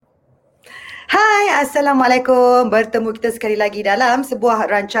Assalamualaikum. Bertemu kita sekali lagi dalam sebuah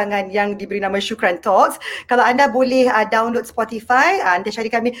rancangan yang diberi nama Syukran Talks. Kalau anda boleh download Spotify, anda cari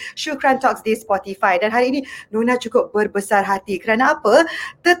kami Syukran Talks di Spotify. Dan hari ini Nona cukup berbesar hati. Kerana apa?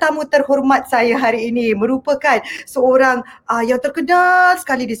 Tetamu terhormat saya hari ini merupakan seorang yang terkenal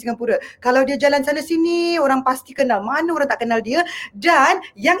sekali di Singapura. Kalau dia jalan sana sini, orang pasti kenal. Mana orang tak kenal dia? Dan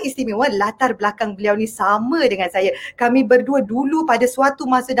yang istimewa, latar belakang beliau ni sama dengan saya. Kami berdua dulu pada suatu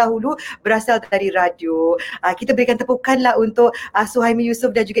masa dahulu berasal dari radio. Kita berikan tepukanlah untuk Suhaimi,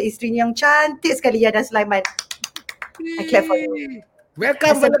 Yusof dan juga isterinya yang cantik sekali, Yana Sulaiman. I clap for you.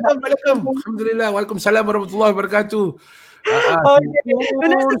 Welcome. Alhamdulillah. Waalaikumsalam warahmatullahi wabarakatuh.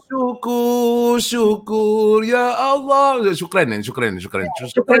 Syukur ya Allah. Syukran.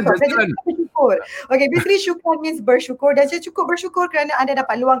 Okay, basically syukran means bersyukur, dan saya cukup bersyukur kerana anda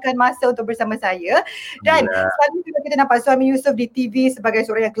dapat luangkan masa untuk bersama saya. Dan selalu juga kita nampak Suhaimi Yusof di TV sebagai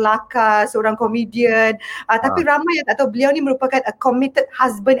seorang yang kelakar, seorang komedian, tapi ramai yang tak tahu beliau ni merupakan a committed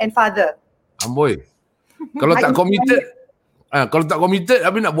husband and father. Amboi. Kalau tak committed,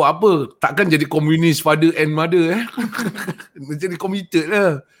 habis nak buat apa? Takkan jadi communist father and mother jadi committed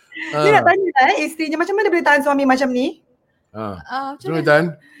lah. Dia nak tanya lah isterinya, macam mana boleh tahan suami macam ni? Macam mana tahan?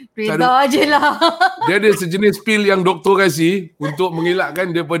 Reda je lah. Dia ada sejenis pil yang doktor kasih untuk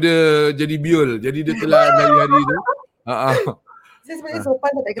mengelakkan daripada jadi biol. Jadi dia telah hari-hari tu. Saya sebenarnya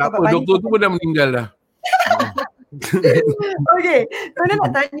sopan tak kata apa, doktor tu pun dah meninggal dah. Okay, saya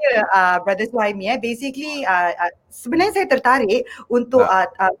nak tanya Brother Suhaimi, basically sebenarnya saya tertarik untuk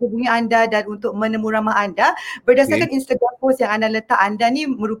hubungi anda dan untuk menemu ramah anda berdasarkan Instagram post yang anda letak. Anda ni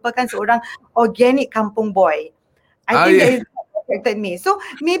merupakan seorang organic kampung boy. I think that is what affected me. So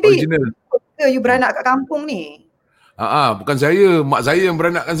maybe you beranak kat kampung ni. Bukan saya, mak saya yang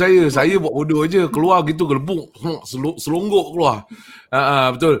beranakkan saya. Saya buat bodoh je, keluar gitu gelebuk, selonggok keluar.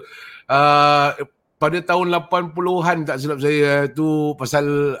 Betul. Pada tahun 80-an tak silap saya tu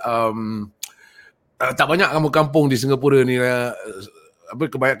pasal tak banyak kampung-kampung di Singapura ni,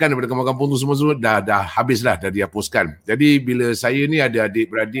 kebanyakan daripada kampung-kampung tu semua dah habis dah dihapuskan. Jadi bila saya ni ada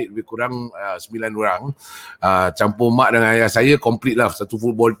adik-beradik lebih kurang 9 orang, campur mak dengan ayah saya, complete lah satu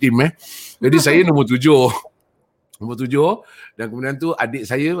football team. Jadi saya nombor 7, dan kemudian tu adik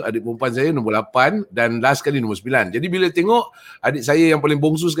perempuan saya nombor 8, dan last kali nombor 9. Jadi bila tengok adik saya yang paling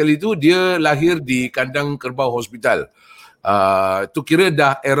bongsu sekali tu, dia lahir di kandang kerbau hospital. Tu kira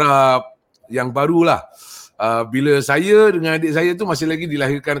dah era yang barulah. Bila saya dengan adik saya tu masih lagi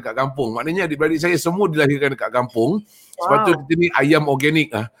dilahirkan kat kampung. Maknanya adik-beradik saya semua dilahirkan kat kampung. Sebab tu kita ni ayam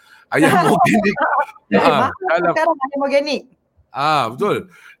organik. Ayam organik. Sekarang ayam organik. Betul.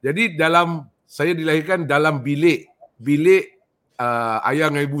 Jadi saya dilahirkan dalam bilik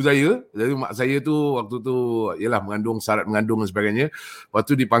ayah dengan ibu saya. Jadi mak saya tu waktu tu ialah mengandung, syarat mengandung dan sebagainya. Lepas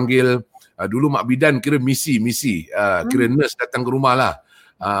tu dipanggil dulu mak bidan, kira misi, kira nurse datang ke rumah lah.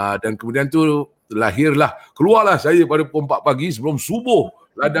 Dan kemudian tu keluarlah saya pada pukul 4 pagi sebelum subuh.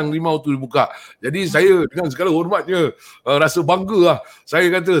 Ladang limau tu dibuka. Jadi saya dengan segala hormatnya rasa bangga lah.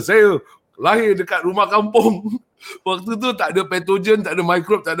 Saya kata saya lahir dekat rumah kampung. Waktu tu tak ada patogen, tak ada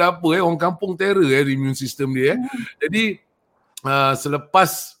mikrob, tak ada apa. Orang kampung terror immune system dia. Jadi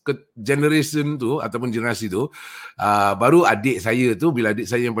selepas ke generation tu ataupun generasi tu, baru adik saya tu, bila adik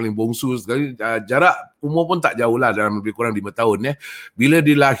saya yang paling bongsu sekali, jarak umur pun tak jauh lah, dalam lebih kurang 5 tahun. Bila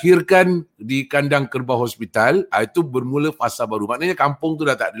dilahirkan di kandang kerbau hospital, itu bermula fasa baru. Maknanya kampung tu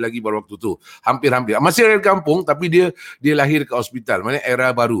dah tak ada lagi pada waktu tu. Hampir-hampir. Masih ada kampung tapi dia lahir ke hospital. Maknanya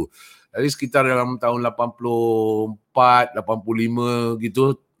era baru. Jadi sekitar dalam tahun 84, 85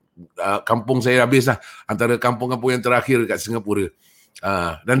 gitu, kampung saya habis lah. Antara kampung-kampung yang terakhir kat Singapura.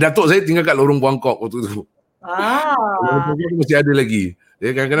 Dan datuk saya tinggal kat Lorong Buangkok waktu tu. Lorong Buangkok masih ada lagi.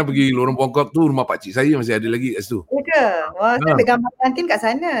 Dia kadang-kadang pergi Lorong Buangkok tu, rumah pakcik saya masih ada lagi kat situ. Ya ke? Wah, saya ambil gambar kantin kat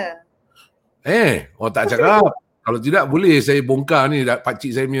sana. Tak cakap. Kalau tidak boleh saya bongkar ni pakcik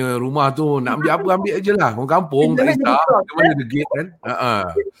saya punya rumah tu. Nak ambil apa ambil aje lah. Orang kampung tak kisah. Mana ada gate kan.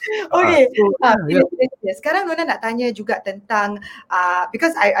 Okay. Sekarang Nona nak tanya juga tentang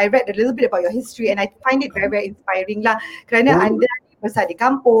because I read a little bit about your history and I find it very very inspiring lah. Kerana anda besar di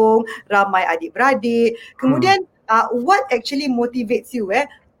kampung, ramai adik-beradik. Kemudian what actually motivates you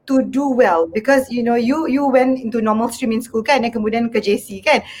to do well, because you went into normal stream in school kan, dan kemudian ke JC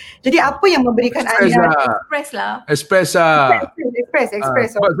kan. Jadi apa yang memberikan anda express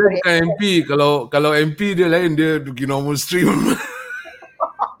sebab saya bukan MP. Kalau MP dia lain, dia pergi normal stream.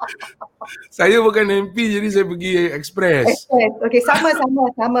 Saya bukan MP, jadi saya pergi express. Okay, sama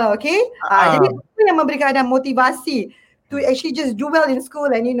okay. Jadi apa yang memberikan anda motivasi to actually just do well in school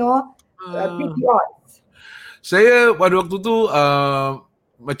and beat the odds? Saya pada waktu tu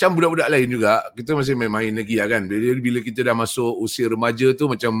macam budak-budak lain juga, kita masih main-main lagi lah kan. Bila kita dah masuk usia remaja tu,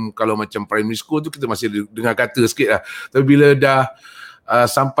 macam kalau macam primary school tu kita masih dengar kata sikit lah. Tapi bila dah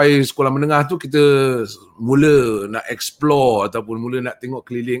sampai sekolah menengah tu, kita mula nak explore ataupun mula nak tengok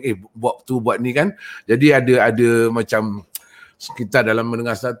keliling, buat tu buat ni kan. Jadi ada macam kita dalam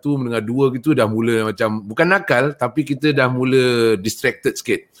menengah 1, menengah 2 gitu dah mula macam, bukan nakal, tapi kita dah mula distracted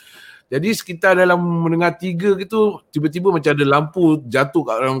sikit. Jadi sekitar dalam menengah 3 gitu, tiba-tiba macam ada lampu jatuh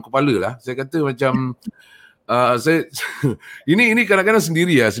kat dalam kepala lah. Saya kata macam, saya ini kadang-kadang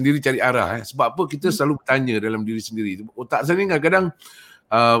sendiri cari arah. Sebab apa kita selalu bertanya dalam diri sendiri. Otak saya ni kadang-kadang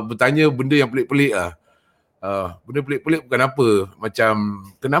bertanya benda yang pelik-pelik lah. Benda pelik-pelik bukan apa. Macam,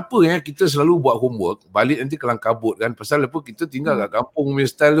 kenapa kita selalu buat homework, balik nanti kelang kabut kan. Pasal apa, kita tinggal kat kampung punya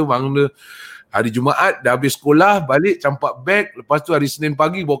style tu, bangun hari Jumaat, dah habis sekolah, balik campak beg, lepas tu hari Senin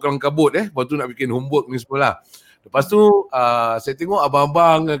pagi bawa kelang kabut lepas tu nak bikin homework ni sekolah. Lepas tu saya tengok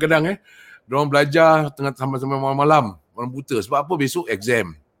abang-abang kadang-kadang diorang belajar tengah sampai malam-malam, malam buta. Sebab apa, besok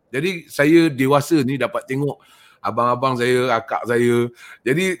exam. Jadi saya dewasa ni dapat tengok abang-abang saya, akak saya.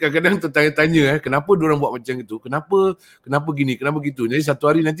 Jadi kadang-kadang tertanya-tanya kenapa diorang buat macam itu, kenapa gini, kenapa gitu. Jadi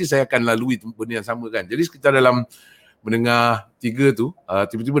satu hari nanti saya akan lalui benda yang sama kan. Jadi sekitar dalam menengah 3 tu,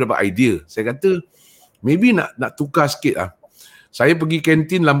 tiba-tiba dapat idea. Saya kata, maybe nak tukar sikit lah. Saya pergi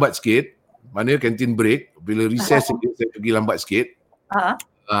kantin lambat sikit, maknanya kantin break. Bila recess saya pergi lambat sikit.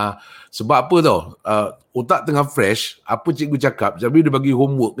 Sebab apa tau, otak tengah fresh, apa cikgu cakap, jadi dia bagi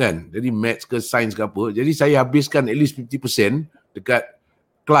homework kan. Jadi maths ke science ke apa. Jadi saya habiskan at least 50% dekat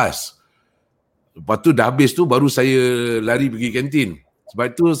kelas. Lepas tu dah habis tu, baru saya lari pergi kantin. Sebab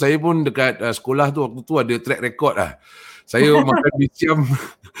itu saya pun dekat sekolah tu, waktu tu ada track record lah. Saya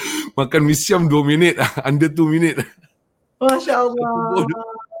makan misiam 2 minit lah, under 2 minit. Masya Allah.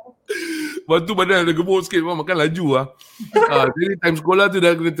 Lepas tu badan ada gemuk sikit, makan laju lah. Jadi time sekolah tu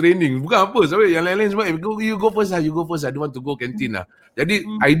dah kena training. Bukan apa, sebab yang lain-lain semua, you go first lah, I don't want to go canteen lah. Jadi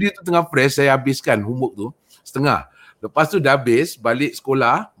idea tu tengah fresh, saya habiskan homework tu setengah. Lepas tu dah habis, balik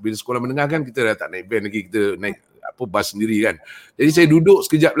sekolah. Bila sekolah menengah kan, kita dah tak naik van lagi, kita naik bas sendiri kan. Jadi saya duduk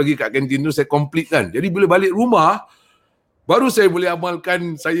sekejap lagi kat kantin tu, saya complete kan. Jadi bila balik rumah, baru saya boleh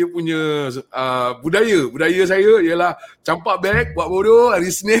amalkan saya punya budaya saya ialah campak beg, buat bodoh,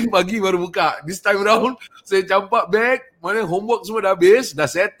 hari Senin pagi baru buka. This time round, saya campak beg, mana homework semua dah habis, dah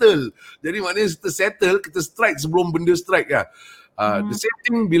settle. Jadi maknanya kita settle, kita strike sebelum benda strike lah. The same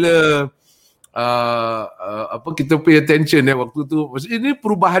thing bila kita pay attention waktu tu. Maksudnya ini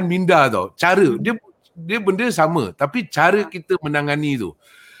perubahan minda tau. Cara, dia benda sama, tapi cara kita menangani tu.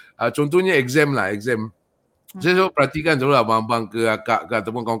 Contohnya exam. Saya selalu perhatikan selalu abang-abang ke akak ke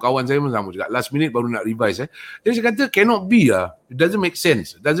ataupun kawan-kawan saya pun sama juga. Last minute baru nak revise. Jadi saya kata cannot be lah. It doesn't make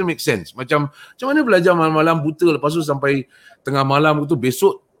sense. Macam mana belajar malam-malam buta, lepas tu sampai tengah malam tu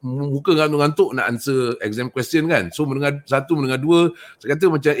besok muka ngantuk-ngantuk nak answer exam question kan. So mendengar 1, mendengar 2, saya kata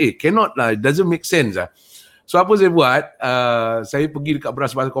macam cannot lah. It doesn't make sense lah. So apa saya buat, saya pergi dekat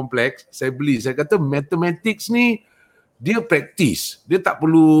beras pasar kompleks, saya beli. Saya kata mathematics ni dia praktis. Dia tak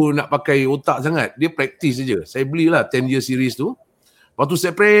perlu nak pakai otak sangat. Dia praktis saja. Saya belilah 10 year series tu. Lepas tu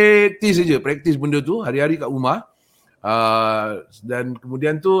saya praktis benda tu hari-hari kat rumah. Dan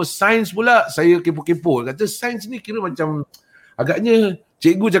kemudian tu sains pula saya kepo-kepo. Kata sains ni kira macam agaknya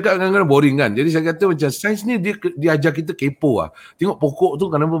cikgu cakap kadang-kadang boring kan. Jadi saya kata macam sains ni dia ajar kita kepo lah. Tengok pokok tu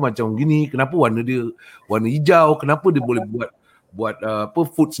kenapa macam gini, kenapa warna dia warna hijau, kenapa dia boleh buat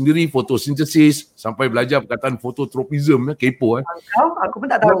food sendiri, fotosintesis, sampai belajar perkataan fototropism, kepo Aku pun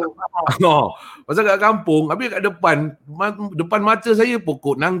tak tahu. Pasal kat kampung, habis kat depan mata saya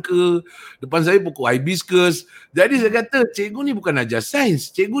pokok nangka, depan saya pokok hibiscus. Jadi saya kata cikgu ni bukan ajar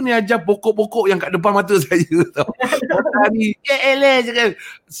sains, cikgu ni ajar pokok-pokok yang kat depan mata saya tau.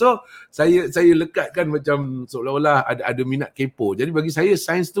 So saya lekatkan macam seolah-olah ada minat kepo. Jadi bagi saya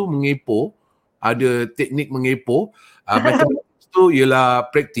sains tu mengepo, ada teknik mengepo. Matematik tu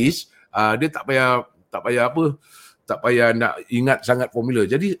ialah praktis. Dia tak payah nak ingat sangat formula.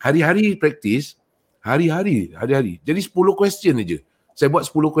 Jadi hari-hari praktis, hari-hari. Jadi 10 question aja. Saya buat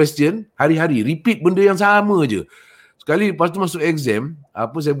 10 question hari-hari, repeat benda yang sama je. Sekali lepas tu masuk exam,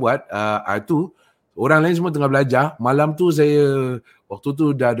 apa saya buat, tu orang lain semua tengah belajar. Malam tu saya waktu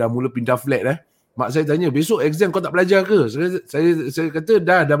tu dah mula pindah flat Mak saya tanya, besok exam kau tak belajar ke? Saya kata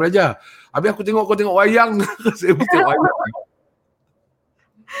dah belajar. Habis aku tengok kau tengok wayang. Saya tengok wayang.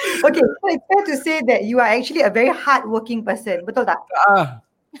 Okay, so it's fair to say that you are actually a very hardworking person. Betul tak?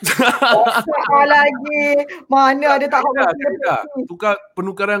 Besar lagi. Mana ada tak Kaedah, hoki kaedah. ni. Tukar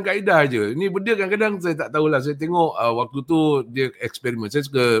penukaran kaedah je. Ni benda kadang-kadang saya tak tahulah. Saya tengok waktu tu dia eksperimen. Saya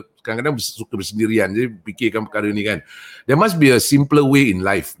suka kadang-kadang suka bersendirian. Jadi fikirkan perkara ni kan. There must be a simpler way in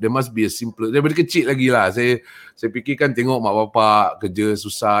life. There must be a simpler. Daripada kecil lagi lah. Saya fikirkan tengok mak bapak kerja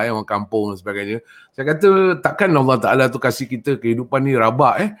susah orang kampung dan sebagainya. Saya kata takkan Allah Ta'ala tu kasih kita kehidupan ni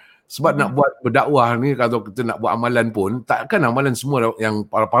rabak sebab nak buat berdakwah ni, kalau kita nak buat amalan pun, takkan amalan semua yang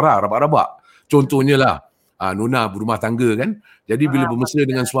parah-parah, rabak-rabak. Contohnya lah, Nona berumah tangga kan. Jadi bila bermesra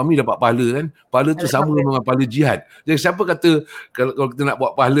dengan suami dapat pahala kan. Pahala tu sama dengan pahala jihad. Jadi siapa kata kalau kita nak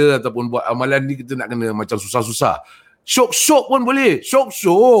buat pahala ataupun buat amalan ni kita nak kena macam susah-susah. Syok-syok pun boleh.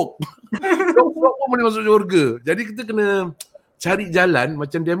 Syok-syok. Syok-syok pun boleh masuk syurga. Jadi kita kena cari jalan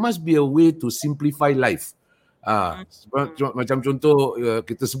macam there must be a way to simplify life. Macam contoh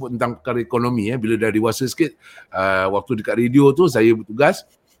kita sebut tentang perkara ekonomi bila dah dewasa sikit, waktu dekat radio tu saya bertugas.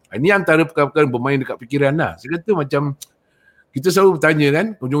 Ini antara perkara-perkara bermain dekat fikiran lah. Saya kata macam kita selalu bertanya kan,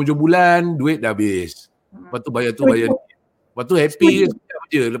 hujung-hujung bulan duit dah habis. Lepas tu bayar tu bayar ni. Lepas tu happy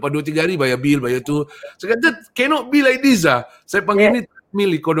je. Lepas 2-3 hari bayar bil, bayar tu. Saya kata cannot be like this lah. Saya panggil ni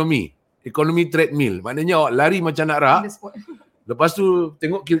treadmill economy. Economy treadmill. Maknanya awak lari macam nak rak. Lepas tu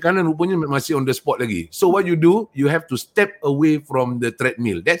tengok kiri kanan rupanya masih on the spot lagi. So what you do, you have to step away from the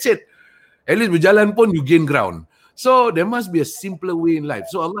treadmill. That's it. At least berjalan pun you gain ground. So there must be a simpler way in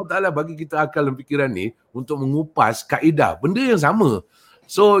life. So Allah Ta'ala bagi kita akal dan fikiran ni untuk mengupas kaedah. Benda yang sama.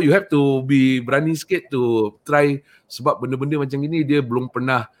 So you have to be berani sikit to try, sebab benda-benda macam ini dia belum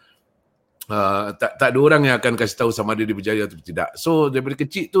pernah tak ada orang yang akan kasih tahu sama ada dia berjaya atau tidak. So daripada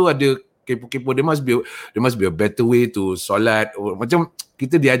kecil tu ada kepo-kepo, there must be a better way to solat. Macam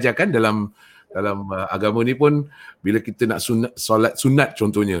kita diajarkan dalam agama ni pun, bila kita nak solat sunat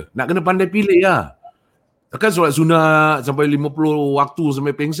contohnya, nak kena pandai pilih lah. Takkan solat sunat sampai 50 waktu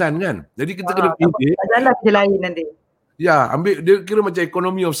sampai pengsan kan. Jadi kita kena pilih. Jalan je lain nanti. Ya, ambil dia kira macam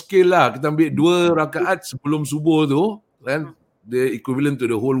economy of scale lah. Kita ambil 2 rakaat sebelum subuh tu kan, the equivalent to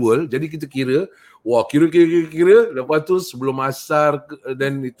the whole world. Jadi kita kira, kira, lepas tu sebelum asar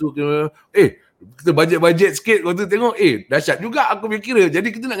dan itu kita bajet sikit, waktu tengok dahsyat juga aku punya kira. Jadi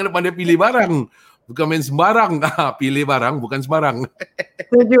kita nak kena pandai pilih barang. Bukan main sembarang. Pilih barang bukan sembarang.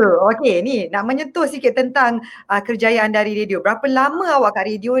 Setuju. Okey, ni nak menyentuh sikit tentang kerjayaan dari radio. Berapa lama awak kat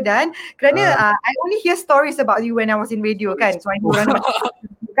radio? Dan kerana I only hear stories about you when I was in radio kan. So I know orang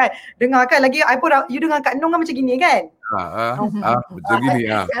kan. Dengar kan lagi, I pun you dengar Kak Nong kan macam gini kan? Macam gini.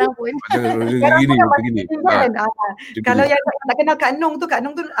 Sekarang pun. Macam gini. Kalau yang tak kenal Kak Nong tu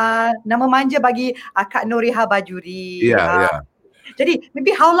nama manja bagi Kak Noreha Bajuri. Ya. Jadi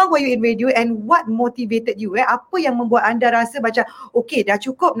maybe how long were you in radio and what motivated you? Apa yang membuat anda rasa macam okay dah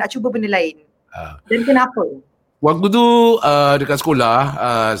cukup nak cuba benda lain? Dan kenapa? Waktu tu dekat sekolah,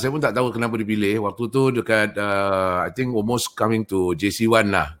 saya pun tak tahu kenapa dipilih. Waktu tu dekat I think almost coming to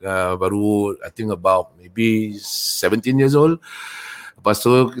JC1 lah. Baru I think about maybe 17 years old. Lepas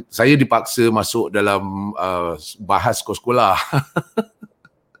tu saya dipaksa masuk dalam bahas sekolah.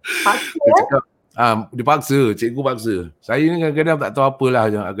 Dipaksa, cikgu paksa. Saya ni kadang-kadang tak tahu apalah,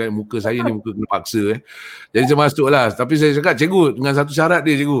 agak muka saya ni muka kena paksa. Jadi saya masuk lah. Tapi saya cakap, cikgu dengan satu syarat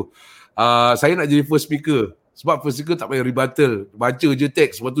dia cikgu. Saya nak jadi first speaker. Sebab first speaker tak payah rebuttal. Baca je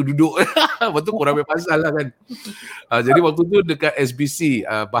teks, lepas tu duduk. Lepas tu korang ambil pasal lah kan. Jadi waktu tu dekat SBC,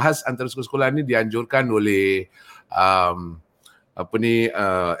 bahas antara sekolah-sekolah ni dianjurkan oleh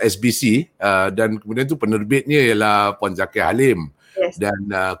SBC, dan kemudian tu penerbitnya ialah Puan Zakir Halim. Yes. Dan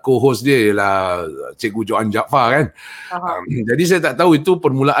co-host dia ialah Cikgu Johan Jaafar kan. Jadi saya tak tahu itu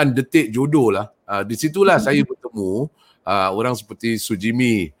permulaan detik jodoh lah. Di situlah saya bertemu orang seperti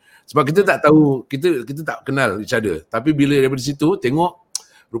Suhaimi. Sebab kita tak tahu, kita tak kenal each other. Tapi bila daripada situ tengok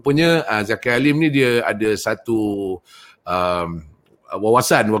rupanya Zakir Halim ni dia ada satu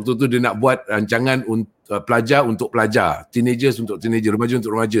wawasan. Waktu tu dia nak buat rancangan pelajar untuk pelajar, teenagers untuk teenager, remaja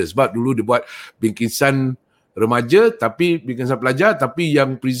untuk remaja. Sebab dulu dia buat bingkisan remaja tapi bingkisan pelajar, tapi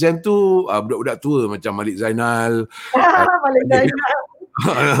yang present tu budak-budak tua macam Malik Zainal. Malik Zainal.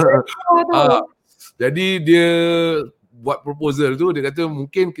 Jadi dia buat proposal tu, dia kata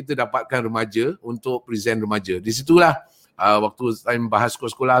mungkin kita dapatkan remaja untuk present remaja. Di situlah waktu time bahas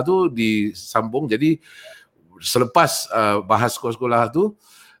sekolah-sekolah tu disambung. Jadi selepas bahas sekolah-sekolah tu,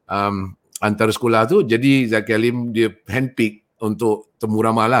 antara sekolah tu, jadi Zakir Halim dia handpick untuk temu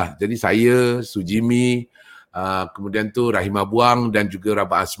ramah lah. Jadi saya, Suhaimi, kemudian tu Rahimah Buang dan juga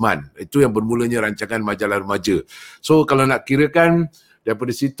Rabah Asman. Itu yang bermulanya rancangan majalah remaja. So kalau nak kirakan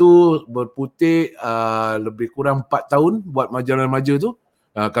daripada situ berputik lebih kurang 4 tahun buat majalah remaja tu.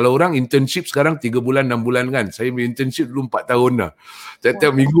 Kalau orang internship sekarang 3 bulan, 6 bulan kan. Saya internship dulu 4 tahun dah.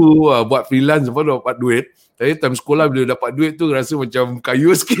 Tiap-tiap minggu buat freelance apa dapat duit. Saya time sekolah bila dapat duit tu rasa macam kaya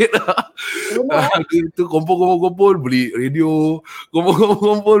sikit lah. Itu kumpul-kumpul, beli radio,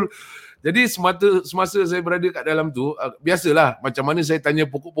 kumpul-kumpul. Jadi semasa saya berada kat dalam tu, biasalah macam mana saya tanya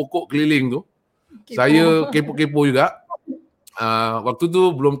pokok-pokok keliling tu. Saya kepo-kepo juga. Waktu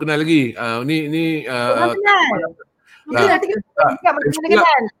tu belum kenal lagi.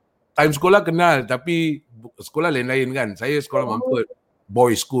 Time sekolah kenal, tapi sekolah lain-lain kan. Saya sekolah Mumford,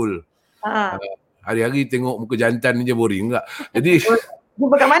 boys school. Hari-hari tengok muka jantan je boring tak? Jadi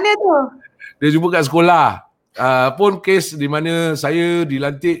jumpa kat mana tu? Dia jumpa kat sekolah. Pun kes di mana saya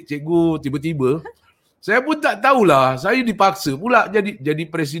dilantik cikgu tiba-tiba. Saya pun tak tahulah. Saya dipaksa pula jadi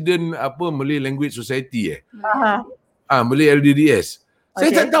presiden Malay Language Society Malay LDDS.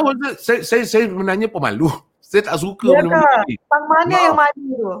 Saya tak tahu. Saya sebenarnya pemalu. Saya tak suka benda-benda ni. Bang mana yang malu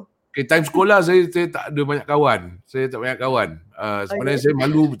tu? Okay, time sekolah saya tak ada banyak kawan. Saya tak banyak kawan. Sebenarnya saya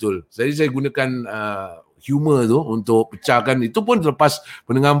malu betul. Jadi saya gunakan humor tu untuk pecahkan. Itu pun lepas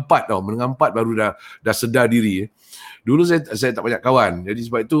menengah 4 tau. Menengah 4 baru dah sedar diri. Dulu saya tak banyak kawan.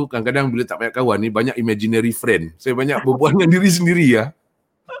 Jadi sebab itu kadang-kadang bila tak banyak kawan ni banyak imaginary friend. Saya banyak berbual dengan diri sendiri ya.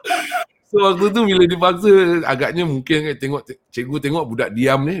 So waktu tu bila dipaksa agaknya mungkin cikgu tengok budak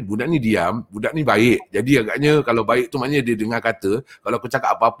diam ni, budak ni diam, budak ni baik. Jadi agaknya kalau baik tu maknanya dia dengar kata, kalau aku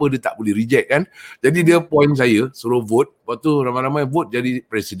cakap apa-apa dia tak boleh reject kan. Jadi dia point saya suruh vote, lepas tu ramai-ramai vote jadi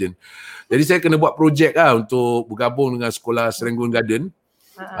presiden. Jadi saya kena buat projek untuk bergabung dengan sekolah Serangoon Garden.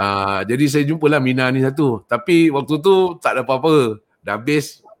 Jadi saya jumpalah Mina ni satu. Tapi waktu tu tak ada apa-apa. Dah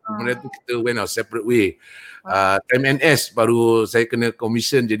habis, kemudian tu kita went our separate way. Time NS baru saya kena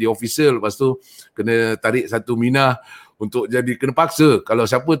commission jadi officer, lepas tu kena tarik satu Mina untuk jadi kena paksa, kalau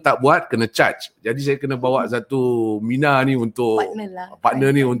siapa tak buat kena charge. Jadi saya kena bawa satu Mina ni untuk partner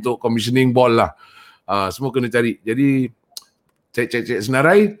ni untuk commissioning ball lah. Semua kena cari. Jadi cek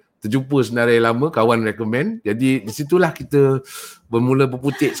senarai, terjumpa senarai lama, kawan recommend. Jadi di situlah kita bermula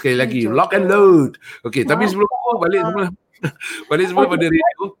berputik sekali lagi. Lock and load. Okey, tapi sebelum balik semula pada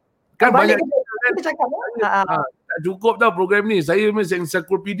radio. Kan banyak kita cakap tak cukup tau program ni. Saya memang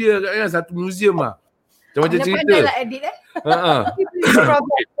encyclopedia katnya, satu museum lah. Macam cerita. Pandai lah edit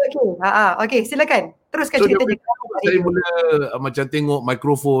Okey, silakan. Teruskan ceritanya. Saya mula macam tengok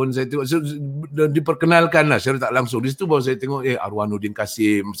mikrofon, saya tengok diperkenalkan lah secara tak langsung. Di situ baru saya tengok Arwanuddin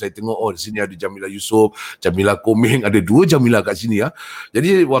Kasim, saya tengok di sini ada Jamila Yusof, Jamila Komeng, ada 2 Jamila kat sini ya.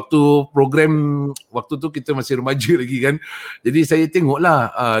 Jadi waktu tu kita masih remaja lagi kan. Jadi saya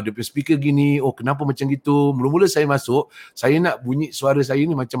tengoklah dia punya speaker gini, kenapa macam gitu. Mula-mula saya masuk, saya nak bunyi suara saya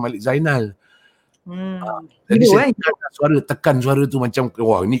ni macam Malik Zainal. Jadi saya tekan suara tu macam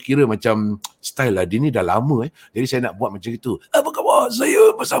wah ni kira macam style lah dia ni dah lama Jadi saya nak buat macam itu. Apa khabar?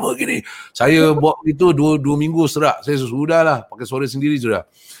 Saya bersama gini. Saya buat itu 2 minggu serak. Saya sudahlah pakai suara sendiri sudah.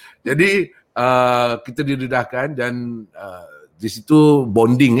 Jadi kita didedahkan dan di situ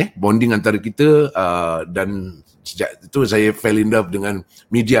bonding antara kita dan sejak itu saya fell in love dengan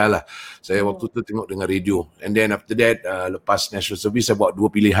media lah. Saya waktu tu tengok dengan radio. And then after that lepas national service saya buat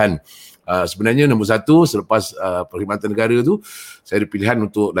 2 pilihan. Sebenarnya nombor 1 selepas perkhidmatan negara tu saya ada pilihan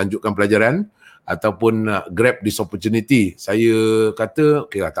untuk lanjutkan pelajaran ataupun grab this opportunity. Saya kata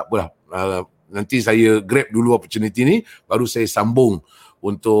okey lah tak apalah, nanti saya grab dulu opportunity ni baru saya sambung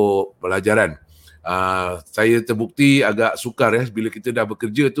untuk pelajaran. Saya terbukti agak sukar bila kita dah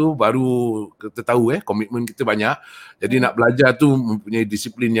bekerja tu baru kita tahu komitmen kita banyak. Jadi nak belajar tu mempunyai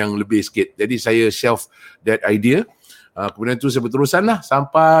disiplin yang lebih sikit. Jadi saya shelf that idea. Kemudian tu saya berterusan lah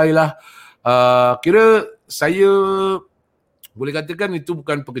sampailah kira saya boleh katakan itu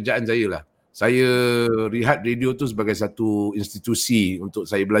bukan pekerjaan saya lah. Saya lihat radio tu sebagai satu institusi untuk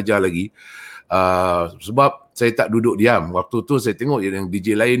saya belajar lagi. Sebab saya tak duduk diam. Waktu tu saya tengok yang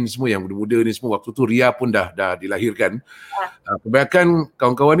DJ lain semua, yang muda-muda ni semua, waktu tu Ria pun dah dilahirkan. Kebanyakan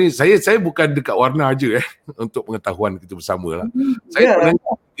kawan-kawan ni, saya bukan dekat Warna aja untuk pengetahuan kita bersama lah. Saya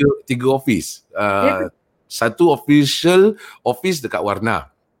pernah 3 office. Satu official office dekat Warna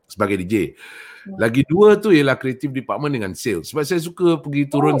sebagai DJ. Lagi 2 tu ialah creative department dengan sales. Sebab saya suka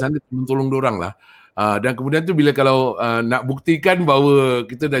pergi turun sana tolong dorang lah. Dan kemudian tu bila kalau nak buktikan bahawa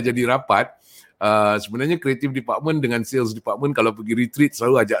kita dah jadi rapat, sebenarnya creative department dengan sales department kalau pergi retreat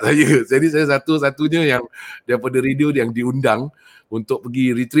selalu ajak saya. Jadi saya satu-satunya yang daripada radio yang diundang untuk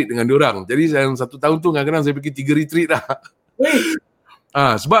pergi retreat dengan diorang. Jadi dalam 1 tahun tu kadang-kadang saya pergi 3 retreat lah.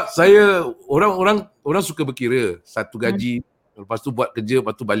 Sebab saya orang suka berkira satu gaji, lepas tu buat kerja,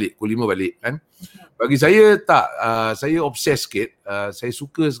 lepas tu balik, pukul 5 balik kan. Bagi saya tak, saya obses sikit. Saya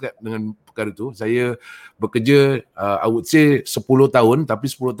suka dengan perkara tu. Saya bekerja I would say 10 tahun,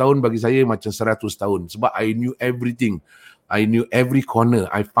 tapi 10 tahun bagi saya macam 100 tahun. Sebab I knew everything. I knew every corner.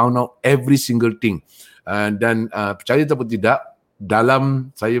 I found out every single thing. Dan percaya ataupun tidak,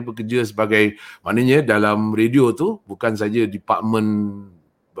 dalam saya bekerja sebagai, maknanya dalam radio tu bukan saja department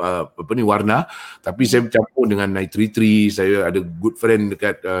warna, tapi saya bercampur dengan 933, saya ada good friend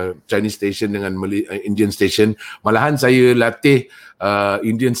dekat Chinese station dengan Indian station. Malahan saya latih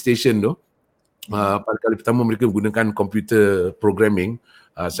Indian station tu. Pada kali pertama mereka menggunakan computer programming.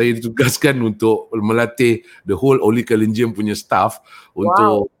 Saya ditugaskan untuk melatih the whole Oli Kalenjian punya staff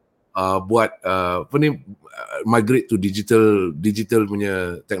untuk buat migrate to digital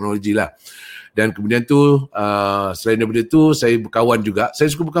punya teknologi lah. Dan kemudian tu selain daripada tu saya berkawan juga.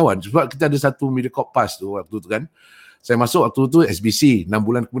 Saya suka berkawan sebab kita ada satu Mediacorp Pass tu waktu tu kan. Saya masuk waktu tu SBC, 6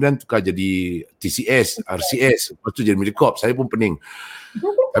 bulan kemudian tukar jadi TCS, RCS, lepas tu jadi Mediacorp. Saya pun pening.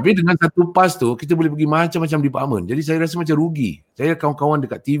 Tapi dengan satu pass tu kita boleh pergi macam-macam department. Jadi saya rasa macam rugi. Saya kawan-kawan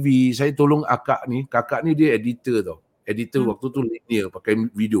dekat TV, saya tolong kakak ni dia editor tau. Editor waktu tu linear pakai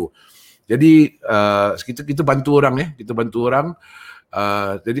video. Jadi kita bantu orang kita bantu orang.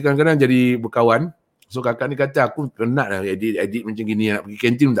 Jadi kadang-kadang jadi berkawan. So kakak ni kata aku penat lah edit macam gini, nak pergi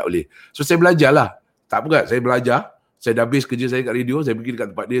kantin tak boleh. So saya belajar lah. Tak apa, saya belajar. Saya dah habis kerja saya kat radio, saya pergi dekat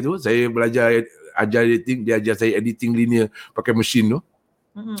tempat dia tu, saya belajar ajar editing, dia ajar saya editing linear pakai mesin tu.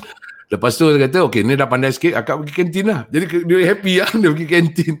 Lepas tu dia kata, okay ni dah pandai sikit, akak pergi kantin lah. Jadi dia happy lah dia pergi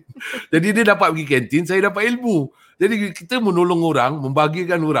kantin. Jadi dia dapat pergi kantin, saya dapat ilmu. Jadi kita menolong orang,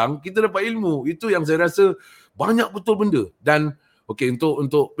 membagikan orang, kita dapat ilmu. Itu yang saya rasa banyak betul benda. Dan okay,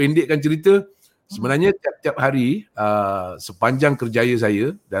 untuk pendekkan cerita, sebenarnya tiap-tiap hari sepanjang kerjaya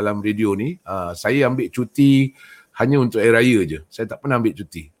saya dalam radio ni, saya ambil cuti hanya untuk air raya je. Saya tak pernah ambil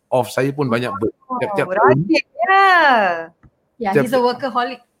cuti. Off saya pun banyak tiap-tiap tahun. Ya, he's a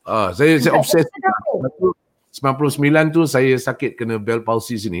workaholic. Saya obses. 99 tu saya sakit kena Bell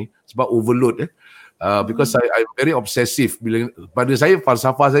palsy sini sebab overload because I'm very obsessive. Pada saya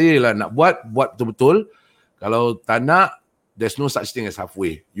falsafah saya ialah nak buat betul-betul. Kalau tak nak, there's no such thing as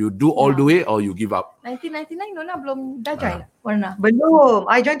halfway. You do all the way or you give up. 1999 Nona belum dah join warna? Belum.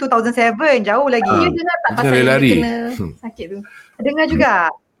 I join 2007, jauh lagi. Dia dengar tak pasal lari. dia kena sakit tu? Dengar juga.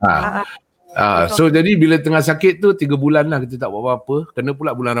 So jadi bila tengah sakit tu 3 bulan lah kita tak buat apa-apa. Kena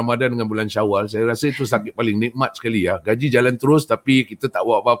pula bulan Ramadan dengan bulan Syawal. Saya rasa itu sakit paling nikmat sekali ya. Gaji jalan terus tapi kita tak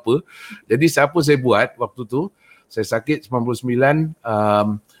buat apa-apa. Jadi apa saya buat waktu tu, saya sakit 99.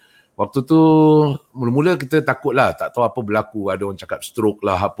 Waktu tu mula-mula kita takut lah, tak tahu apa berlaku. Ada orang cakap stroke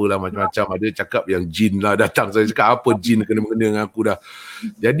lah, apalah macam-macam. Ada cakap yang jin lah datang. Saya cakap apa jin kena-mengena dengan aku dah.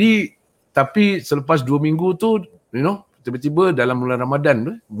 Jadi tapi selepas 2 minggu tu, tiba-tiba dalam bulan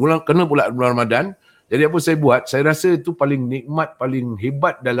Ramadan, kena pula bulan Ramadan. Jadi apa saya buat, saya rasa itu paling nikmat, paling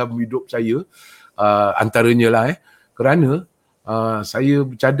hebat dalam hidup saya. Antaranya lah kerana saya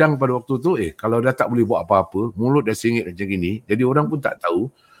bercadang pada waktu tu, kalau dah tak boleh buat apa-apa, mulut dah sengit macam gini, jadi orang pun tak tahu.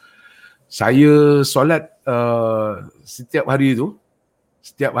 Saya solat setiap hari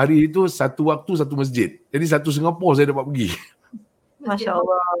itu satu waktu satu masjid. Jadi satu Singapura saya dapat pergi. Masya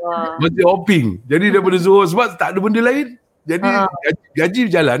Allah. Masjid hopping. Jadi daripada Zuhur sebab tak ada benda lain. Jadi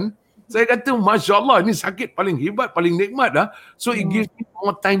gaji berjalan. Saya kata Masya Allah ni sakit paling hebat, paling nikmat dah. So it gives me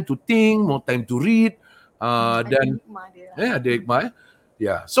more time to think, more time to read. Dan ada hikmah.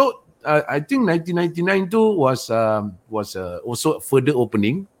 Yeah. So I think 1999 tu was also further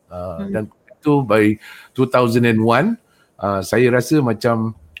opening. Dan itu by 2001 saya rasa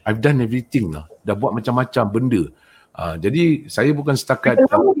macam I've done everything lah. Dah buat macam-macam benda. Jadi saya bukan setakat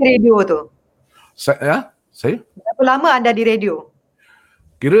berapa lama di radio tu? Saya? Berapa lama anda di radio?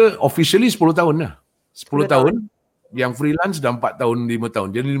 Kira officially 10 tahun lah. 10 tahun. Yang freelance dah 4 tahun, 5 tahun.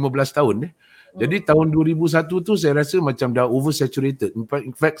 Jadi 15 tahun Jadi tahun 2001 tu saya rasa macam dah oversaturated.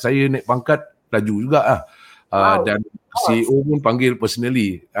 In fact saya naik pangkat laju juga lah. Dan CEO pun panggil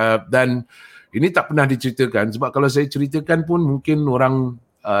personally. Dan ini tak pernah diceritakan sebab kalau saya ceritakan pun mungkin orang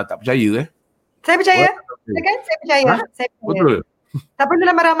tak percaya. Saya percaya. Silakan, saya percaya. Saya percaya. Betul. Tak perlu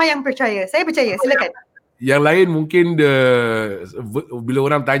ramai-ramai yang percaya. Saya percaya, silakan. Yang lain mungkin bila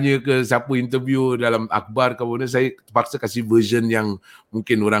orang tanya ke siapa interview dalam akhbar ke mana, saya terpaksa kasih version yang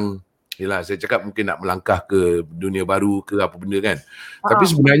mungkin orang, saya cakap mungkin nak melangkah ke dunia baru ke apa benda kan. Tapi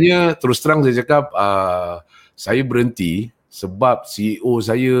sebenarnya terus terang saya cakap saya berhenti sebab CEO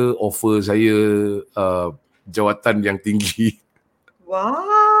saya offer saya jawatan yang tinggi. Wow.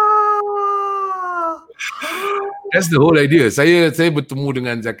 That's the whole idea. Saya bertemu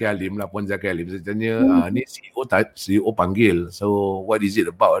dengan Zaki Halim, Puan Zaki Halim. Saya tanya, ni CEO panggil. So what is it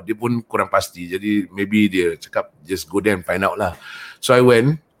about? Dia pun kurang pasti. Jadi maybe dia cakap just go there and find out lah. So I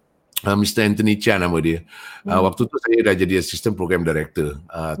went. Mr. Anthony Chan nama dia. Waktu tu saya dah jadi assistant program director.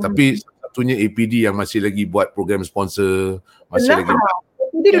 Tapi satunya APD yang masih lagi buat program sponsor, masih lagi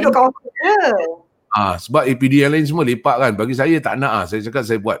Dia duduk kawan dia. sebab APD yang lain semua lepak kan. Bagi saya tak nak saya cakap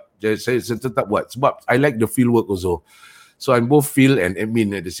saya buat. Saya tetap buat sebab I like the field work also. So I'm both field and admin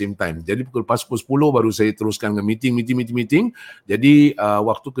at the same time. Jadi pukul 10 baru saya teruskan dengan meeting. Jadi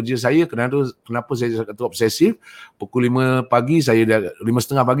waktu kerja saya kenapa saya kata obsesif, pukul 5 pagi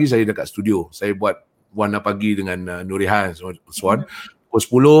 5:30 pagi saya dekat studio. Saya buat Warna Pagi dengan Nurihan Swan.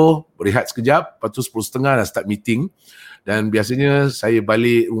 Pukul 10 rehat sekejap, lepas tu 10:30 dah start meeting. Dan biasanya saya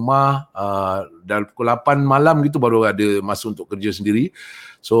balik rumah dalam pukul 8 malam gitu baru ada masa untuk kerja sendiri.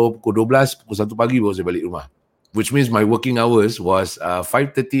 So pukul 12, pukul 1 pagi baru saya balik rumah. Which means my working hours was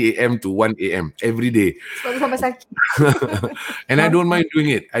 5:30 a.m. to 1 a.m. every day. Sebab tu sampai sakit. And I don't mind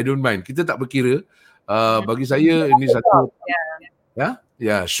doing it. I don't mind. Kita tak berkira. Bagi saya ini satu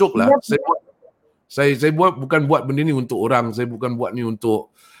syok lah. Saya bukan buat benda ni untuk orang. Saya bukan buat ni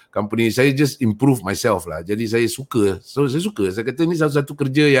untuk company. Saya just improve myself lah. Jadi saya suka. So saya suka. Saya kata ni satu-satu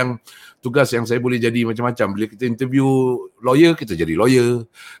kerja yang tugas yang saya boleh jadi macam-macam. Bila kita interview lawyer, kita jadi lawyer.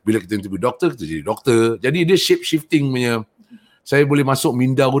 Bila kita interview doktor, kita jadi doktor. Jadi dia shape shifting punya. Saya boleh masuk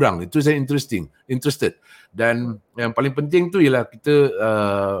minda orang. Itu saya interested. Dan yang paling penting tu ialah kita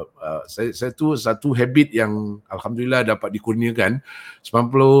saya tu satu habit yang alhamdulillah dapat dikurniakan.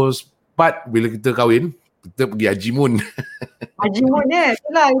 94 bila kita kahwin, kita pergi Haji Mun. Haji Mun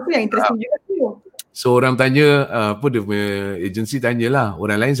itulah itu yang interesting juga tu. So orang tanya, dia punya agensi tanyalah,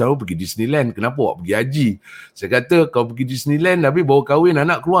 orang lain selalu pergi Disneyland, kenapa awak pergi haji? Saya kata, kau pergi Disneyland tapi baru kahwin,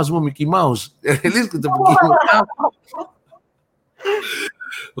 anak keluar semua Mickey Mouse. At least kita pergi.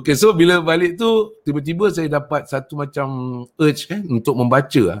 Okay, so bila balik tu, tiba-tiba saya dapat satu macam urge untuk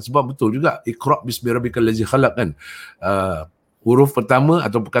membaca. Sebab betul juga, Iqra' bismi rabbikal ladzi khalaq kan. Huruf pertama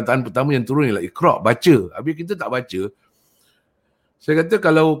atau perkataan pertama yang turun ialah Iqra', baca. Habis kita tak baca. Saya kata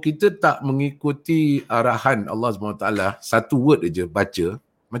kalau kita tak mengikuti arahan Allah SWT, satu word aja baca,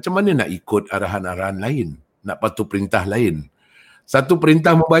 macam mana nak ikut arahan-arahan lain? Nak patuh perintah lain? Satu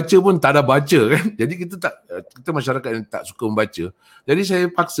perintah membaca pun tak ada baca kan? Jadi kita masyarakat yang tak suka membaca. Jadi saya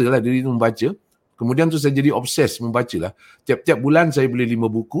paksalah diri membaca. Kemudian tu saya jadi obses membaca lah. Tiap-tiap bulan saya beli 5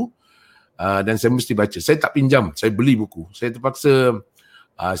 buku dan saya mesti baca. Saya tak pinjam, saya beli buku. Saya terpaksa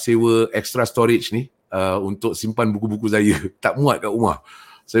sewa extra storage ni untuk simpan buku-buku saya. Tak muat kat rumah.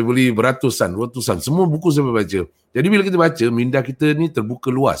 Saya beli ratusan, semua buku saya baca. Jadi bila kita baca, minda kita ni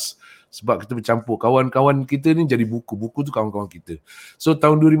terbuka luas. Sebab kita bercampur. Kawan-kawan kita ni jadi buku. Buku tu kawan-kawan kita. So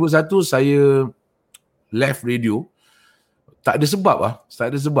tahun 2001 saya left radio. Tak ada sebab lah.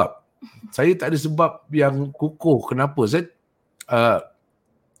 Tak ada sebab. Saya tak ada sebab yang kukuh. Kenapa? Saya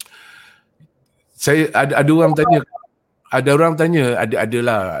ada orang tanya. Ada orang tanya,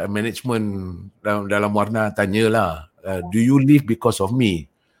 adalah management dalam Warna tanyalah, do you leave because of me?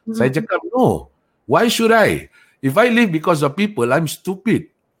 Saya cakap, no. Why should I? If I live because of people, I'm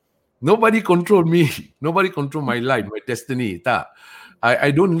stupid. Nobody control me. Nobody control my life, my destiny. Tak.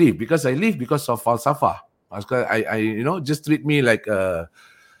 I don't live because I live because of falsafah. I just treat me like a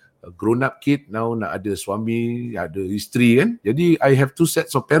grown up kid. Now nak ada suami, ada isteri kan. Jadi I have 2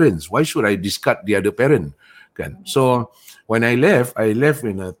 sets of parents. Why should I discard the other parent? Kan. So when I left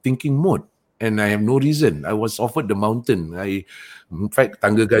in a thinking mode and I have no reason. I was offered the mountain. In fact,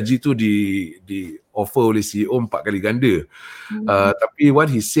 tangga gaji tu di offer oleh CEO 4 kali ganda. Tapi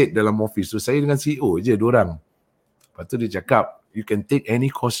what he said dalam office tu, saya dengan CEO je 2 orang. Lepas tu dia cakap, you can take any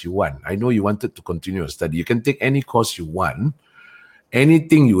course you want. I know you wanted to continue your study. You can take any course you want.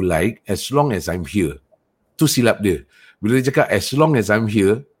 Anything you like as long as I'm here. Tu silap dia. Bila dia cakap as long as I'm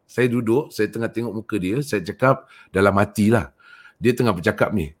here, saya duduk, saya tengah tengok muka dia, saya cakap dalam hati lah. Dia tengah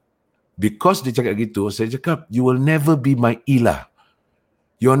bercakap ni. Because dia cakap gitu, saya cakap, you will never be my ilah.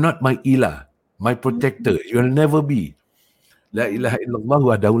 You're not my ilah, my protector. You'll never be. La ilaha illallah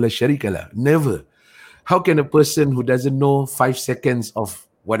wahdahu la syarika lah. Never. How can a person who doesn't know 5 seconds of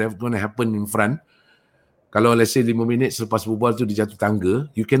whatever going to happen in front, kalau let's say 5 minit selepas berbual tu dia jatuh tangga,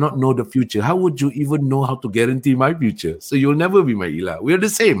 you cannot know the future. How would you even know how to guarantee my future? So you'll never be my ilah. We are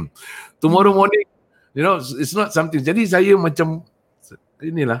the same. Tomorrow morning, it's not something. Jadi saya macam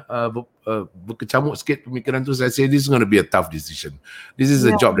inilah berkecamuk sikit pemikiran tu. Saya say this is going to be a tough decision. This is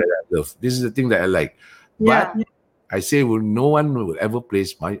a job that I love. This is the thing that I like. But I say no one will ever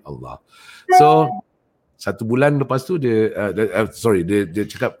place my Allah. So 1 bulan lepas tu dia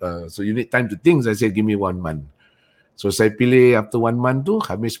cakap so you need time to think. Saya say give me 1 month. So saya pilih after 1 month tu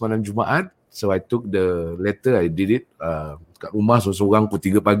Khamis malam Jumaat. So I took the letter, I did it kat rumah seorang-seorang.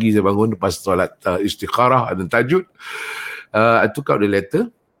 Pukul 3 pagi saya bangun lepas solat istikharah dan tahajud. I took out the letter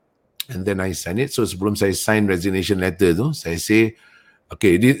And then I sign it. So sebelum saya sign resignation letter tu, saya say,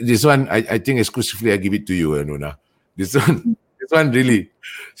 okay, this one I think exclusively I give it to you, Nona. This one really.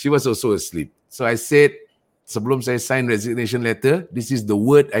 She was also asleep. So I said, sebelum saya sign resignation letter, this is the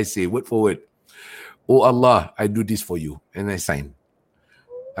word I say, word for word. Oh Allah, I do this for you. And I sign.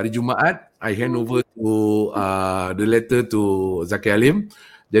 Hari Jumaat, I hand over to the letter to Zaki Alim.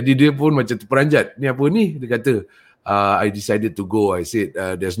 Jadi dia pun macam terperanjat. Ni apa ni? Dia kata, I decided to go. I said,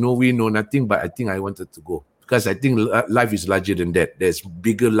 there's no win, no nothing, but I think I wanted to go. Because I think life is larger than that. There's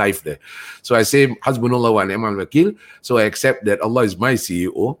bigger life there. So I say, Hasbunallah wa ni'mal wakil. So I accept that Allah is my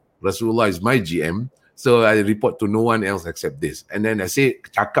CEO, Rasulullah is my GM. So I report to no one else except this. And then I say,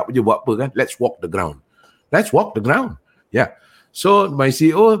 cakap je buat apa kan? Let's walk the ground. Let's walk the ground. Yeah. So my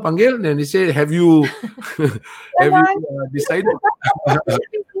CEO panggil and he said, have you decided?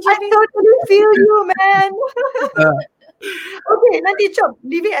 I totally feel you, man. Okay, nanti Chop,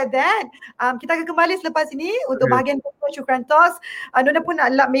 leave it at that. Kita akan kembali selepas ini untuk bahagian kedua Syukran Talks. Nona pun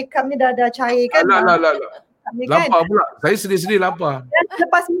nak lap makeup ni dah cair kan? Lapar pula. Saya sedih-sedih lapar. Dan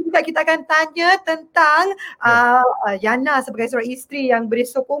selepas ini juga kita akan tanya tentang Yana sebagai seorang isteri yang beri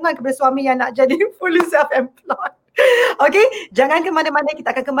sokongan kepada suami yang nak jadi fully self-employed. Okay, jangan ke mana-mana,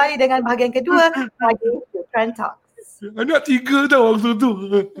 kita akan kembali dengan bahagian kedua bagi Syukran Talks. Anak 3 tau waktu tu.